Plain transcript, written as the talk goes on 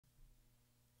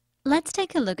Let's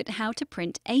take a look at how to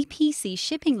print APC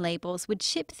shipping labels with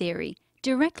Shiptheory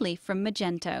directly from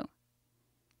Magento.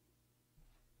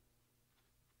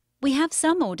 We have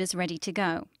some orders ready to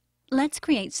go. Let's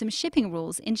create some shipping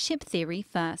rules in Shiptheory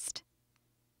first.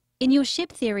 In your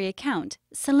Shiptheory account,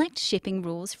 select Shipping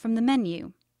Rules from the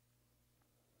menu.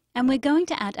 And we're going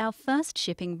to add our first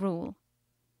shipping rule.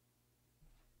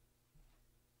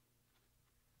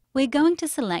 We're going to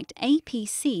select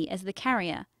APC as the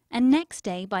carrier and next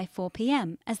day by 4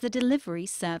 p.m. as the delivery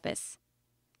service.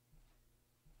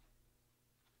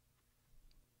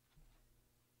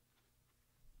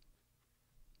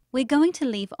 We're going to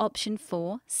leave option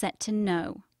 4 set to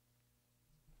No.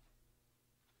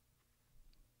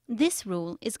 This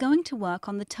rule is going to work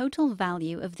on the total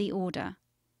value of the order.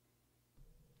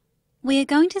 We are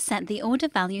going to set the order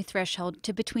value threshold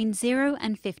to between £0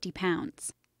 and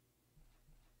 £50.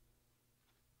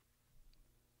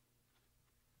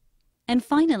 And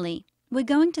finally, we're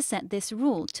going to set this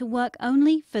rule to work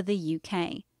only for the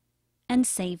UK and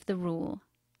save the rule.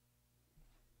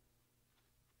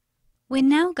 We're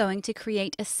now going to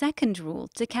create a second rule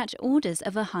to catch orders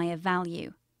of a higher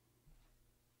value.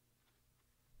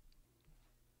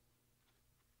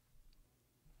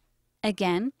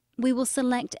 Again, we will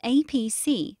select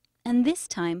APC, and this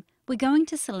time we're going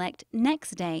to select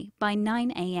next day by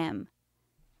 9 a.m.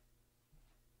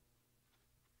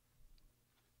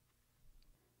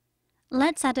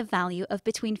 Let's add a value of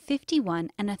between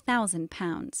 £51 and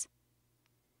 £1,000.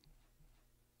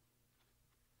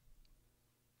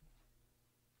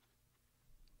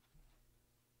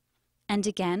 And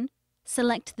again,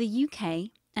 select the UK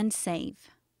and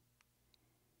save.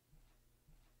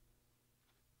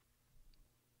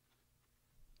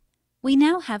 We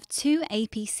now have 2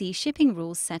 APC shipping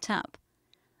rules set up.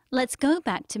 Let's go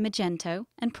back to Magento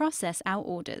and process our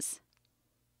orders.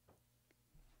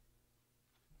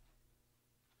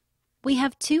 We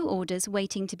have 2 orders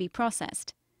waiting to be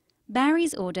processed.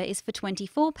 Barry's order is for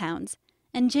 £24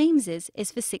 and James's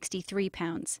is for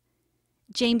 £63.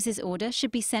 James's order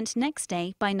should be sent next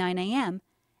day by 9 a.m.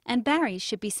 and Barry's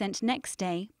should be sent next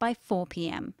day by 4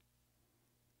 p.m.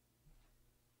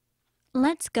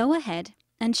 Let's go ahead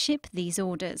and ship these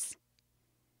orders.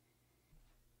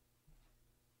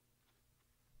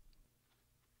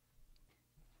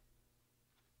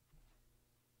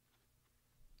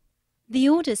 The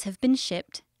orders have been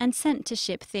shipped and sent to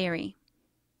Shiptheory.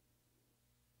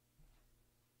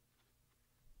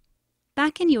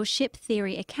 Back in your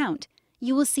Shiptheory account,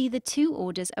 you will see the 2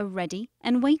 orders are ready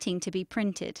and waiting to be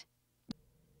printed.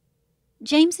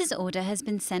 James's order has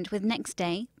been sent with next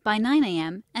day by 9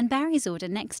 a.m. and Barry's order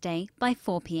next day by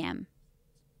 4 p.m.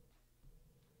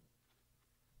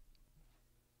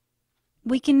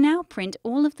 We can now print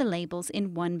all of the labels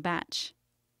in one batch.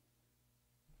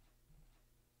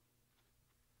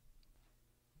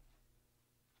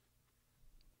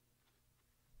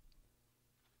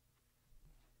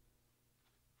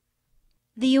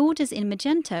 The orders in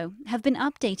Magento have been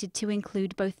updated to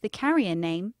include both the carrier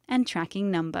name and tracking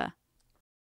number.